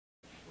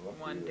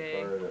one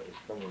day The car that was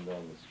coming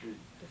down the street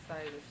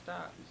decided to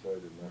stop.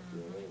 decided not to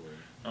anyway.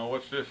 Now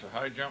what's this, a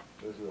high jump?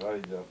 This is a high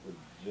jump with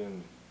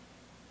Jim.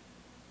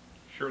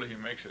 Surely he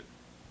makes it.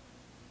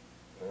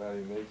 Yeah,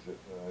 he makes it.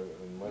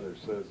 And Mother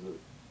says that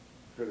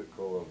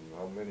critical of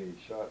how many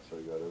shots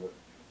I got of it,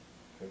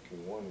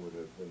 thinking one would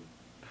have been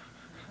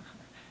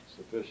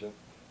sufficient.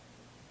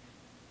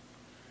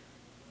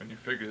 When you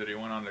figure that he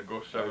went on to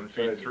go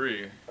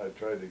 7'3". I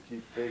tried to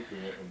keep taking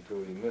it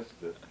until he missed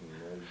it, and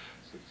I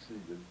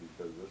succeeded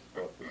because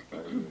about this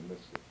time he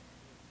missed it.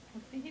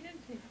 Well, see, he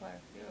didn't take quite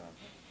a few of it.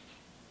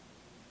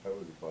 That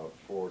was about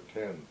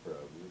 4'10"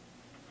 probably.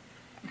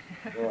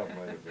 Well, it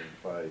might have been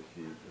 5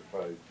 feet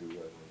or 5'2", I don't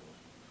know.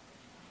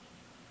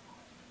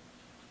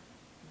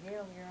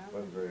 Gail, you're on.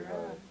 Wasn't very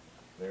high.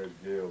 There's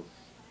Gail's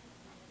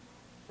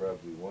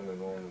probably one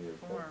and only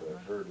attempt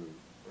at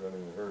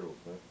running a hurdle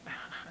thing. I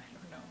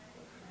don't know.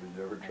 Did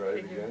you ever try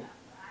it again?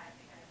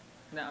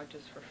 No,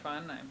 just for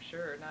fun, I'm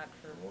sure.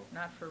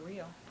 Not for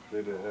real. If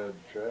they'd have had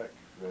track,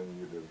 then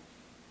you'd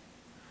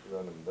have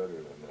run them better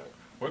than that.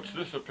 What's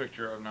this a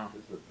picture of now?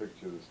 This is a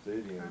picture of the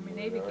stadium.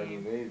 Army-Navy the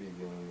game. Army-Navy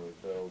game was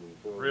held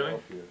in Really?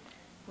 Philadelphia.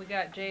 We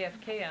got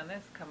JFK on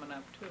this coming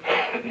up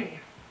too.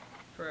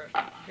 For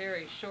a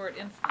very short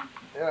instant.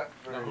 Yeah.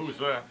 Now who's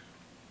that?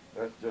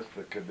 That's just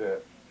a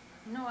cadet.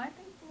 No, I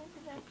think maybe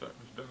What's that. that?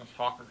 Was Dennis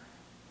Hawker?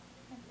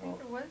 I think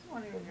it was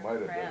one of your It friends.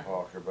 might have been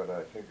Hawker, but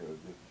I think it was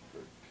just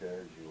a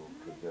casual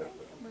I cadet.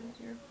 think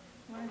it was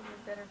one of your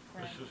better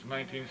friends. This is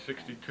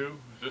 1962.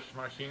 Is this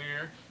my senior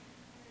year?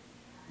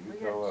 You We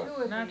tell got us.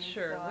 two of Not these,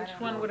 sure. so I Which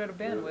don't one know. would it have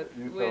been with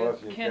You tell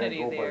us you Kennedy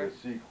can't go there? by the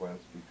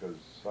sequence because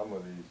some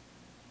of these,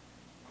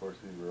 of course,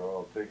 these were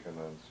all taken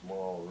on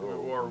small We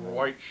roads. wore and then-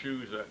 white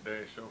shoes that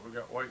day, so we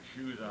got white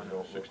shoes on They in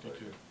don't look like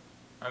 62. it.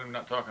 I'm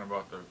not talking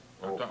about the.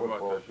 I'm Oh, talking about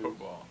the shoes?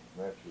 football.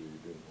 Naturally, you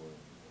didn't win.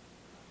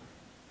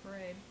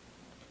 Parade.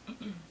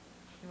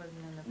 He wasn't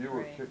in the You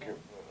were parade, kicking.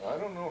 but- I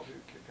don't know if you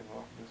were kicking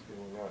off this game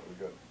or not.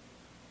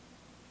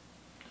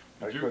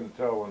 I Did you- couldn't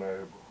tell when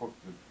I hooked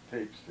the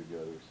tapes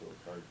together, so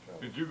it's hard to tell.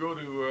 Did you go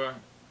to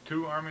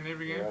 2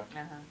 Army-Navy games?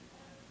 Yeah. Uh-huh.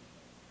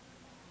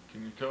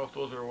 Can you tell if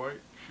those are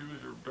white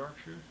shoes or dark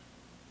shoes?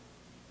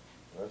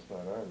 That's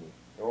not Army.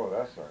 Oh,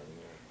 that's Army.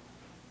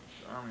 Yeah.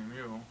 It's Army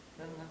Mule.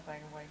 Doesn't look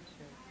like a white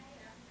shoe.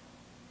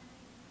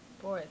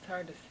 Boy, it's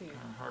hard to see.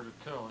 Hard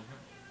to tell, isn't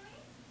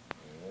it?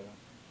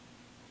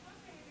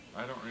 Yeah.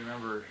 I don't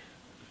remember.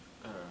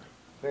 I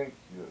think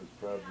it was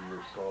probably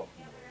your sophomore.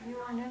 You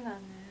weren't in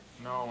on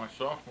this. No, my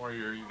sophomore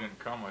year you didn't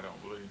come, I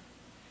don't believe.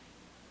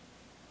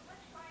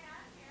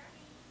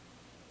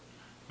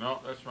 No,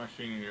 that's my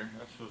senior year.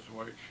 That's those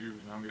white shoes,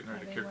 and I'm getting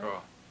ready to Are they kick white?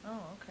 off. Oh,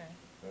 okay.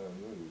 I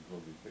knew he was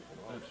going to be kicking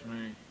off. That's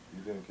me.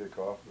 You didn't kick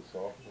off the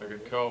sophomore I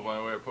could year? tell by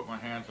the way I put my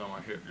hands on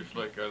my hip, just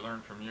like I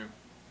learned from you.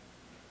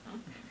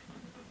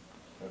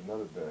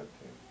 Another bad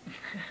team.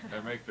 I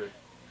make the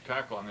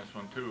tackle on this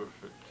one too,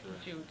 if it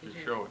Did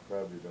you show it.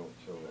 Probably don't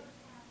show it.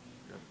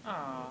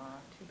 Aw,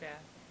 too bad.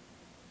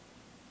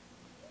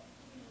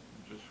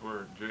 Just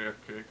where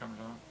JFK comes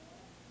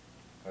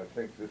out. I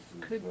think this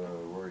is Could-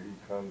 where he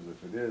comes.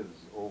 If it is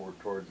over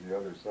towards the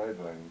other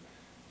sideline,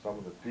 some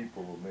of the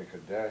people will make a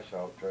dash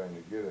out trying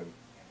to get him.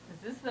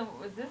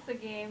 Was this the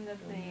game that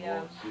And you the,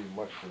 won't see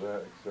much of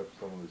that except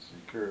some of the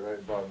security. Right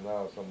about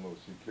now, some of those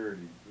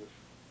security,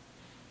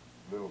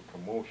 little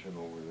commotion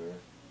over there.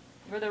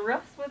 were the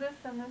Roofs with us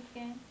in this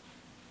game?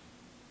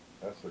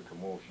 That's the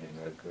commotion There's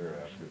the right there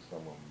commotion. after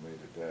someone made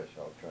a dash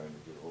out trying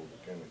to get hold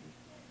of Kennedy.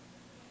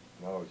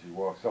 Now as he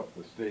walks up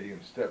the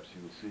stadium steps,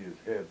 you'll see his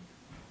head.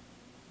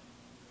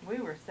 We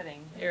were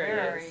sitting There he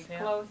very is, yeah.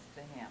 close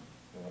to him.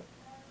 Yeah.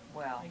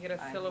 Well, You get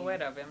a I silhouette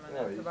mean, of him, and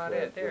Yeah, that's he's about got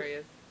it. There he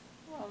this- is.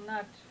 Well,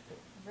 not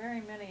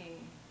very many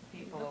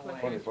people looked away.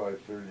 like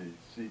 25, 30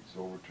 seats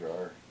over to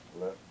our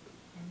left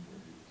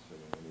where he was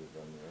sitting when he was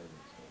on the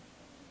Army side.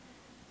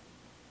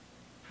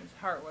 His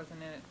heart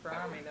wasn't in it for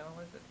Army, though,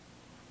 was it?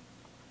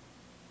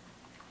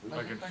 This I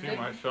is- can for see Navy?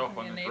 myself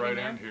on Your this Navy right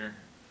man? end here.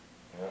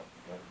 Yeah,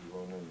 that's the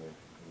one in there.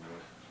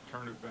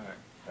 Turn it back.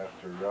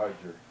 After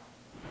Roger.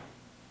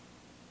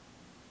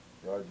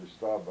 Roger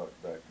Staubach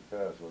back to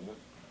pass, wasn't it?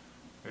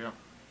 Yeah.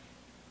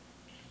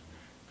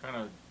 Kind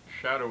of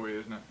shadowy,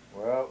 isn't it?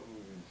 Well,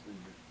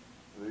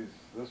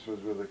 this was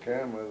with a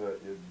camera that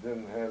you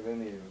didn't have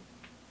any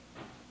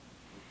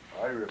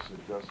iris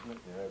adjustment.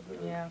 You had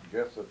to Yeah.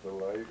 guess at the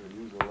light or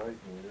use a light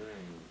meter,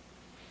 and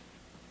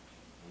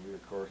we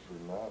of course were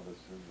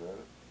novices at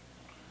it.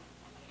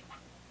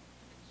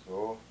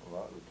 So a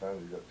lot of the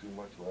times you got too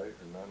much light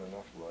or not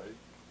enough light.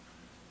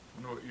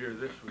 I wonder what year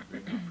this would be.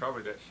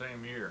 Probably that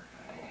same year.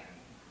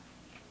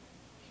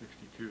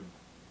 62.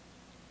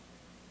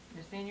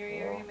 Your senior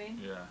year, Well, you mean?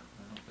 Yeah, I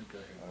don't think I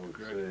I had would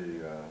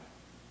graduated. say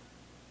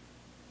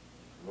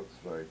looks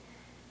like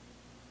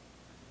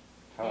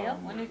Gail,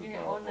 Tom when was did you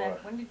about, own that?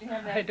 what, When did you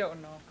have that? I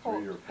don't know.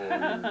 3 or 4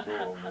 years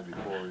old, maybe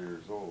 4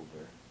 years old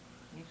there.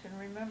 You should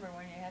remember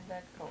when you had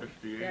that coat.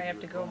 58. Yeah, I have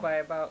he to was go born. by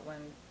about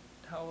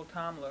how old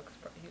Tom looks.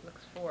 But he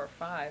looks 4 or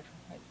 5.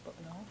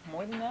 No,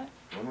 more than that?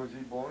 When was he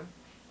born?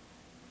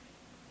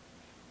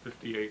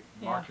 58,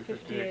 Yeah, March of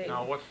 58. 58.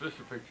 Now, what's this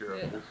a picture of?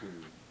 Yeah. This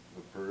is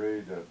the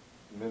parade at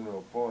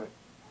Mineral Point.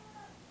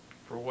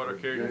 For what For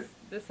occasion?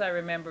 This I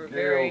remember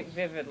very Gail's-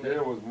 vividly.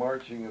 Gail was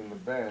marching in the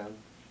band,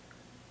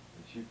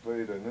 and she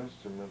played an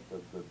instrument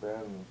that the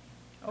band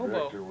Oboe.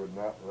 director would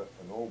not let,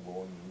 an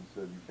oboe, and he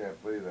said, you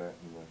can't play that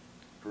in the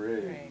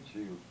parade. Right. And she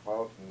was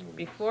pouting. And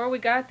Before we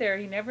got there,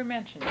 he never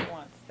mentioned it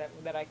once,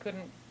 that I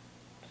couldn't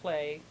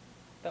play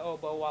the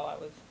oboe while I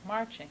was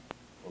marching.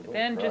 Well, But don't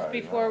then just cry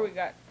before now. we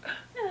got,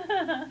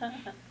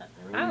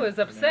 When I you- was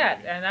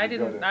upset, and I You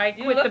didn't, gotta- I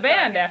You quit the look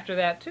band like it. after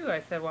that too.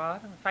 I said, well,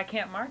 if I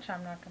can't march,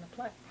 I'm not gonna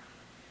play.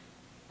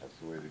 That's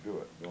the way to do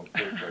it. Don't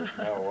take that.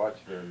 Now watch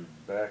the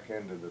back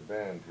end of the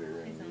band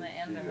here, She's and in you the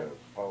end see of the it.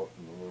 pout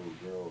and the little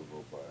girl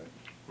go by.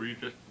 Were you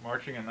just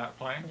marching and not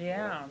playing?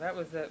 Yeah, that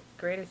was the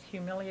greatest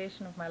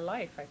humiliation of my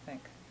life, I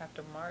think. Have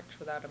to march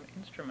without an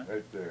instrument.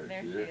 Right there.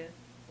 There see she it? is.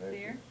 Right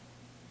See her? there.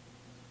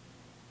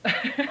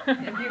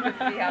 And you could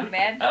see how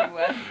mad she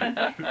was.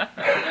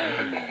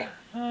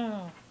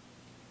 Oh,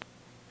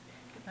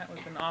 that was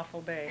an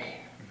awful day.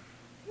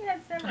 You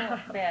had several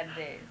bad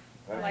days,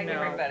 That's like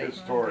know. everybody.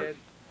 Historic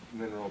did.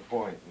 Mineral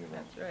Point, you know.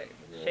 That's right.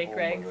 The Shake home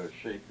Rags. of the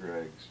Shake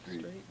Rag Street.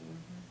 Street.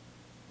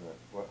 And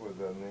what was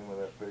the name of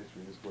that place?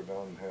 We just go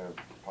down and have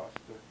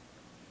pasta.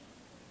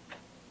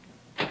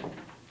 I don't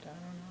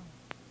know.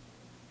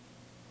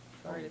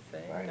 Sorry to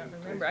say, I Dining don't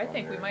place remember. I down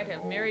think we there might in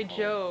have the Mary old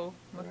Jo house.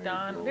 Mary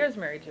McDonald. Jo. There's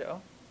Mary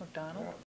Jo McDonald. Yeah.